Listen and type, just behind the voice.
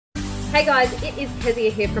Hey guys, it is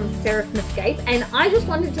Kezia here from Seraphim Escape, and I just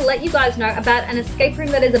wanted to let you guys know about an escape room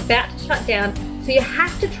that is about to shut down, so you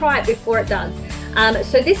have to try it before it does.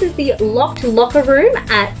 So this is the Locked Locker Room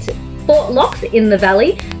at Fort Locks in the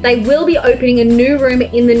Valley. They will be opening a new room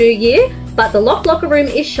in the new year, but the Locked Locker Room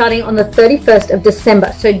is shutting on the 31st of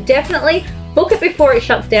December, so definitely book it before it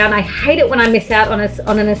shuts down. I hate it when I miss out on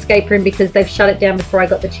an escape room because they've shut it down before I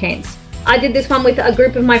got the chance. I did this one with a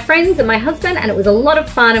group of my friends and my husband, and it was a lot of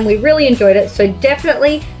fun and we really enjoyed it, so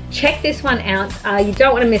definitely check this one out. You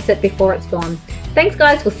don't want to miss it before it's gone. Thanks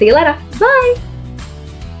guys, we'll see you later. Bye!